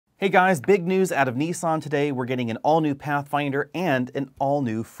Hey guys, big news out of Nissan today. We're getting an all-new Pathfinder and an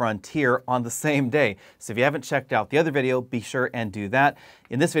all-new Frontier on the same day. So if you haven't checked out the other video, be sure and do that.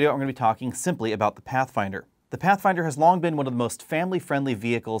 In this video, I'm going to be talking simply about the Pathfinder. The Pathfinder has long been one of the most family-friendly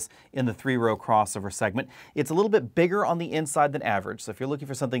vehicles in the three-row crossover segment. It's a little bit bigger on the inside than average, so if you're looking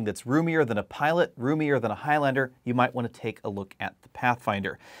for something that's roomier than a Pilot, roomier than a Highlander, you might want to take a look at the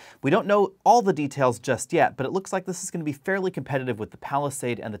Pathfinder. We don't know all the details just yet, but it looks like this is going to be fairly competitive with the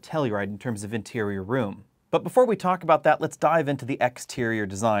Palisade and the Telluride in terms of interior room. But before we talk about that, let's dive into the exterior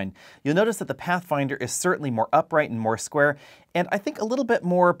design. You'll notice that the Pathfinder is certainly more upright and more square, and I think a little bit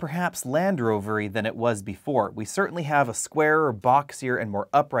more perhaps Land Rover-y than it was before. We certainly have a squarer, boxier, and more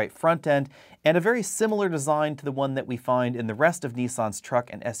upright front end, and a very similar design to the one that we find in the rest of Nissan's truck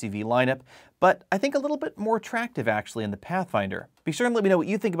and SUV lineup, but I think a little bit more attractive actually in the Pathfinder. Be sure and let me know what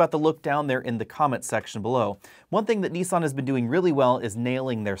you think about the look down there in the comment section below. One thing that Nissan has been doing really well is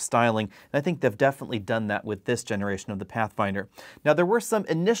nailing their styling, and I think they've definitely done that with this generation of the Pathfinder. Now, there were some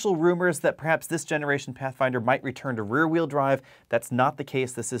initial rumors that perhaps this generation Pathfinder might return to rear-wheel drive. That's not the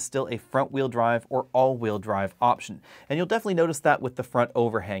case. This is still a front-wheel drive or all-wheel drive option. And you'll definitely notice that with the front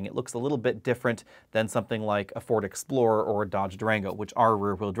overhang. It looks a little bit different than something like a Ford Explorer or a Dodge Durango, which are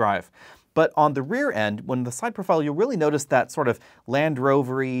rear-wheel drive. But on the rear end, when the side profile, you'll really notice that sort of Land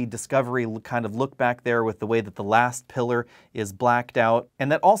Rover-y, Discovery kind of look back there with the way that the last pillar is blacked out. And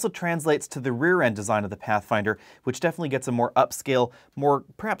that also translates to the rear end design of the Pathfinder, which definitely gets a more upscale, more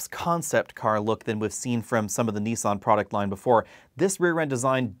perhaps concept car look than we've seen from some of the Nissan product line before. This rear end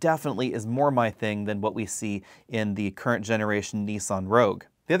design definitely is more my thing than what we see in the current generation Nissan Rogue.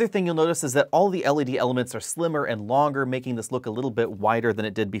 The other thing you'll notice is that all the LED elements are slimmer and longer, making this look a little bit wider than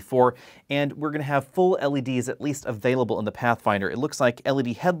it did before, and we're going to have full LEDs at least available in the Pathfinder. It looks like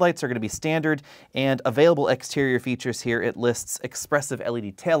LED headlights are going to be standard, and available exterior features here, it lists expressive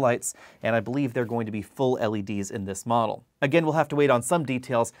LED taillights, and I believe they're going to be full LEDs in this model. Again, we'll have to wait on some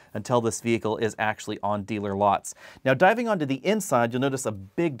details until this vehicle is actually on dealer lots. Now, diving onto the inside, you'll notice a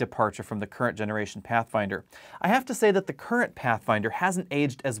big departure from the current generation Pathfinder. I have to say that the current Pathfinder hasn't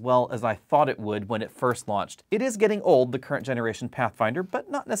aged as well as I thought it would when it first launched. It is getting old, the current generation Pathfinder,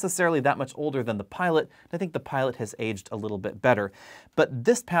 but not necessarily that much older than the Pilot. I think the Pilot has aged a little bit better. But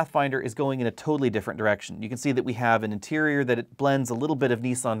this Pathfinder is going in a totally different direction. You can see that we have an interior that it blends a little bit of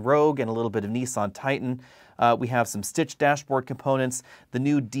Nissan Rogue and a little bit of Nissan Titan. We have some stitched dashboard components, the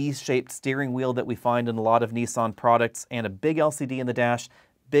new D-shaped steering wheel that we find in a lot of Nissan products, and a big LCD in the dash,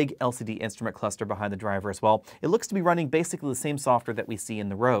 big LCD instrument cluster behind the driver as well. It looks to be running basically the same software that we see in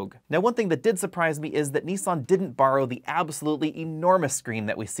the Rogue. Now, one thing that did surprise me is that Nissan didn't borrow the absolutely enormous screen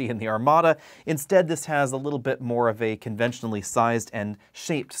that we see in the Armada. Instead, this has a little bit more of a conventionally sized and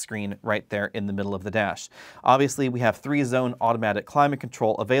shaped screen right there in the middle of the dash. Obviously, we have 3-zone automatic climate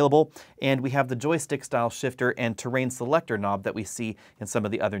control available, and we have the joystick-style shifter and terrain selector knob that we see in some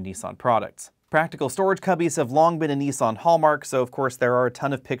of the other Nissan products. Practical storage cubbies have long been a Nissan hallmark, so of course there are a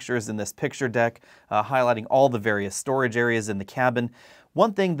ton of pictures in this picture deck highlighting all the various storage areas in the cabin.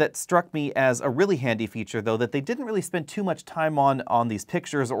 One thing that struck me as a really handy feature, though, that they didn't really spend too much time on these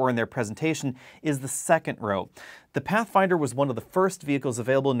pictures or in their presentation, is the second row. The Pathfinder was one of the first vehicles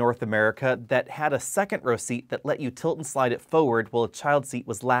available in North America that had a second row seat that let you tilt and slide it forward while a child seat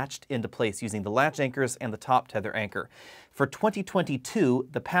was latched into place using the latch anchors and the top tether anchor. For 2022,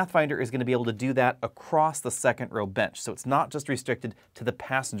 the Pathfinder is going to be able to do that across the second row bench, so it's not just restricted to the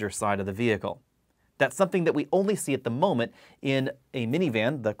passenger side of the vehicle. That's something that we only see at the moment in a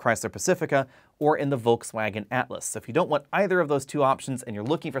minivan, the Chrysler Pacifica, or in the Volkswagen Atlas. So if you don't want either of those two options and you're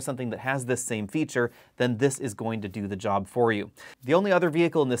looking for something that has this same feature, then this is going to do the job for you. The only other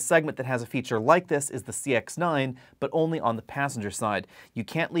vehicle in this segment that has a feature like this is the CX-9, but only on the passenger side. You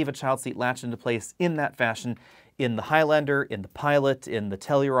can't leave a child seat latched into place in that fashion in the Highlander, in the Pilot, in the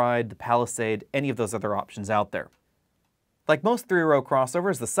Telluride, the Palisade, any of those other options out there. Like most three-row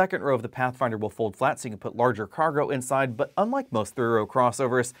crossovers, the second row of the Pathfinder will fold flat so you can put larger cargo inside, but unlike most three-row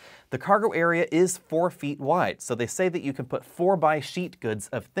crossovers, the cargo area is 4 feet wide, so they say that you can put 4x-sheet goods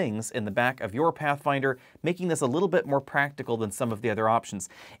of things in the back of your Pathfinder, making this a little bit more practical than some of the other options.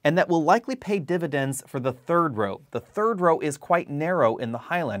 And that will likely pay dividends for the third row. The third row is quite narrow in the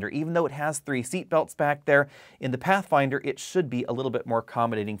Highlander, even though it has 3 seat belts back there. In the Pathfinder, it should be a little bit more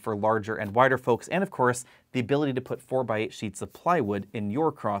accommodating for larger and wider folks, and of course, the ability to put 4x8 sheets of plywood in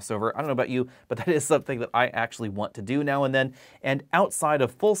your crossover. I don't know about you, but that is something that I actually want to do now and then. And outside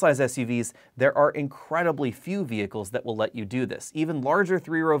of full-size SUVs, there are incredibly few vehicles that will let you do this. Even larger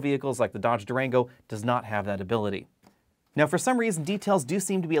three-row vehicles like the Dodge Durango does not have that ability. Now, for some reason, details do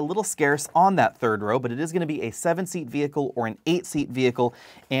seem to be a little scarce on that third row, but it is going to be a 7-seat vehicle or an 8-seat vehicle.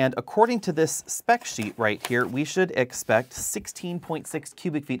 And according to this spec sheet right here, we should expect 16.6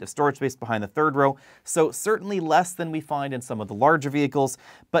 cubic feet of storage space behind the third row. So certainly less than we find in some of the larger vehicles,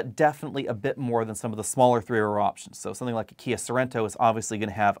 but definitely a bit more than some of the smaller three-row options. So something like a Kia Sorento is obviously going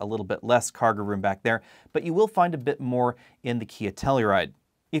to have a little bit less cargo room back there, but you will find a bit more in the Kia Telluride.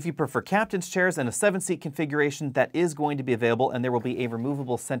 If you prefer captain's chairs and a 7-seat configuration, that is going to be available, and there will be a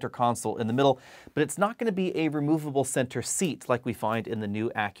removable center console in the middle, but it's not going to be a removable center seat like we find in the new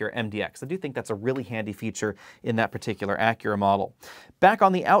Acura MDX. I do think that's a really handy feature in that particular Acura model. Back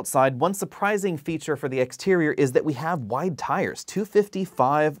on the outside, one surprising feature for the exterior is that we have wide tires.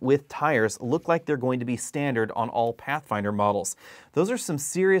 255 with tires look like they're going to be standard on all Pathfinder models. Those are some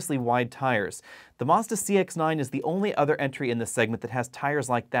seriously wide tires. The Mazda CX-9 is the only other entry in this segment that has tires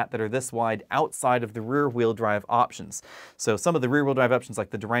like that are this wide outside of the rear-wheel drive options. So some of the rear-wheel drive options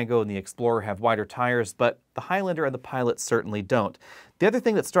like the Durango and the Explorer have wider tires, but the Highlander and the Pilot certainly don't. The other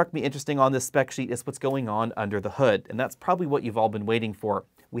thing that struck me interesting on this spec sheet is what's going on under the hood, and that's probably what you've all been waiting for.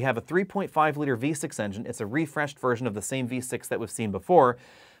 We have a 3.5-liter V6 engine. It's a refreshed version of the same V6 that we've seen before,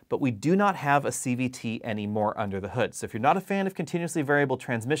 but we do not have a CVT anymore under the hood. So if you're not a fan of continuously variable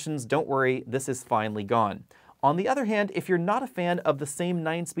transmissions, don't worry, this is finally gone. On the other hand, if you're not a fan of the same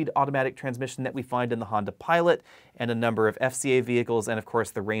 9-speed automatic transmission that we find in the Honda Pilot and a number of FCA vehicles and of course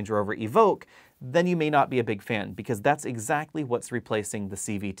the Range Rover Evoque, then you may not be a big fan, because that's exactly what's replacing the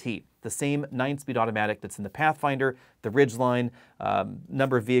CVT. The same 9-speed automatic that's in the Pathfinder, the Ridgeline,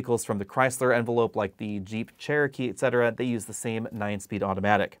 number of vehicles from the Chrysler envelope like the Jeep Cherokee, etc., they use the same 9-speed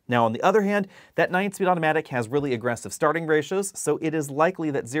automatic. Now on the other hand, that 9-speed automatic has really aggressive starting ratios, so it is likely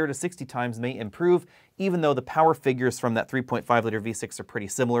that 0 to 60 times may improve, even though the power figures from that 3.5-liter V6 are pretty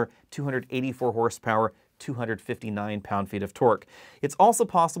similar, 284 horsepower, 259 pound-feet of torque. It's also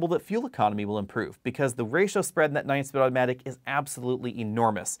possible that fuel economy will improve because the ratio spread in that 9-speed automatic is absolutely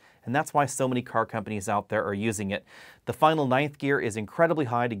enormous, and that's why so many car companies out there are using it. The final 9th gear is incredibly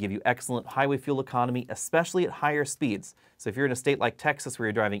high to give you excellent highway fuel economy, especially at higher speeds. So if you're in a state like Texas where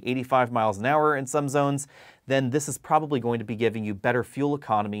you're driving 85 miles an hour in some zones, then this is probably going to be giving you better fuel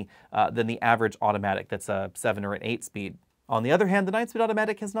economy than the average automatic that's a 7 or an 8-speed. On the other hand, the 9-speed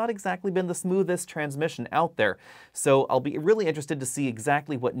automatic has not exactly been the smoothest transmission out there, so I'll be really interested to see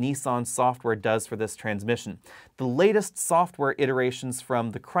exactly what Nissan software does for this transmission. The latest software iterations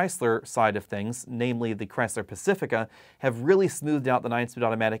from the Chrysler side of things, namely the Chrysler Pacifica, have really smoothed out the 9-speed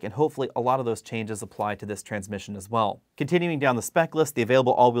automatic, and hopefully a lot of those changes apply to this transmission as well. Continuing down the spec list, the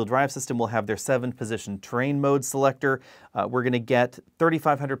available all-wheel drive system will have their 7-position terrain mode selector. We're going to get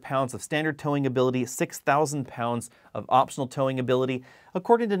 3,500 pounds of standard towing ability, 6,000 pounds of optional towing ability.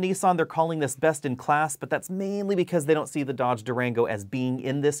 According to Nissan, they're calling this best in class, but that's mainly because they don't see the Dodge Durango as being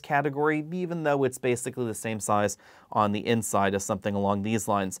in this category, even though it's basically the same size on the inside as something along these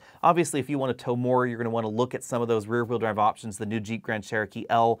lines. Obviously, if you want to tow more, you're going to want to look at some of those rear-wheel drive options, the new Jeep Grand Cherokee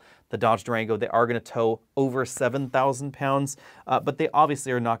L, the Dodge Durango. They are going to tow over 7,000 pounds, but they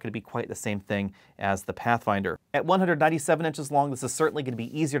obviously are not going to be quite the same thing as the Pathfinder. At 197 inches long, this is certainly going to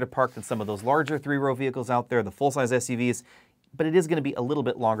be easier to park than some of those larger 3-row vehicles out there, the full-size SUVs, but it is going to be a little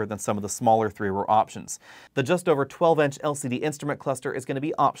bit longer than some of the smaller 3-row options. The just over 12-inch LCD instrument cluster is going to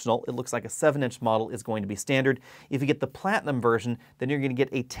be optional. It looks like a 7-inch model is going to be standard. If you get the Platinum version, then you're going to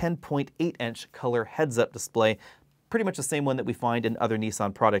get a 10.8-inch color heads-up display, pretty much the same one that we find in other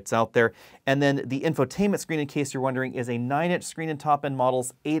Nissan products out there. And then the infotainment screen, in case you're wondering, is a 9-inch screen in top-end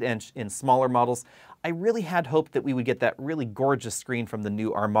models, 8-inch in smaller models. I really had hoped that we would get that really gorgeous screen from the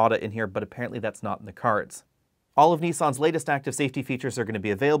new Armada in here, but apparently that's not in the cards. All of Nissan's latest active safety features are going to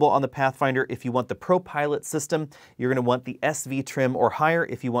be available on the Pathfinder. If you want the ProPilot system, you're going to want the SV trim or higher.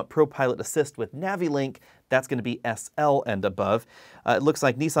 If you want ProPilot Assist with NaviLink, that's going to be SL and above. It looks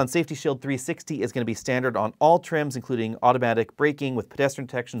like Nissan Safety Shield 360 is going to be standard on all trims, including automatic braking with pedestrian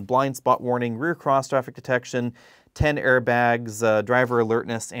detection, blind spot warning, rear cross traffic detection, 10 airbags, driver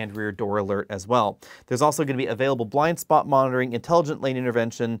alertness, and rear door alert as well. There's also going to be available blind spot monitoring, intelligent lane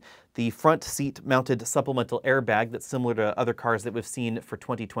intervention, the front seat mounted supplemental airbag that's similar to other cars that we've seen for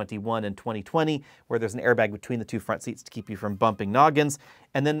 2021 and 2020, where there's an airbag between the two front seats to keep you from bumping noggins.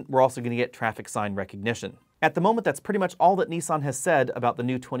 And then we're also going to get traffic sign recognition. At the moment, that's pretty much all that Nissan has said about the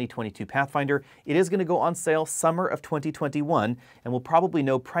new 2022 Pathfinder. It is going to go on sale summer of 2021, and we'll probably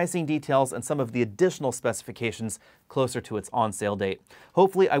know pricing details and some of the additional specifications closer to its on-sale date.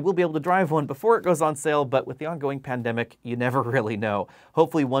 Hopefully, I will be able to drive one before it goes on sale, but with the ongoing pandemic, you never really know.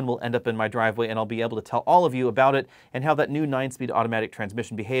 Hopefully, one will end up in my driveway, and I'll be able to tell all of you about it and how that new 9-speed automatic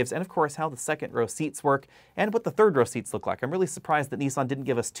transmission behaves, and of course, how the second-row seats work and what the third-row seats look like. I'm really surprised that Nissan didn't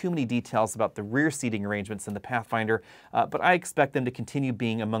give us too many details about the rear seating arrangements in the Pathfinder, but I expect them to continue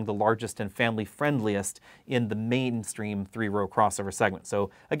being among the largest and family-friendliest in the mainstream 3-row crossover segment.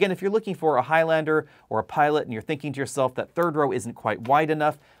 So again, if you're looking for a Highlander or a Pilot and you're thinking to yourself that third row isn't quite wide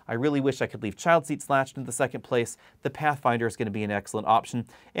enough, I really wish I could leave child seats latched into the second place, the Pathfinder is going to be an excellent option.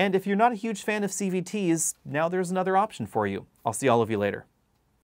 And if you're not a huge fan of CVTs, now there's another option for you. I'll see all of you later.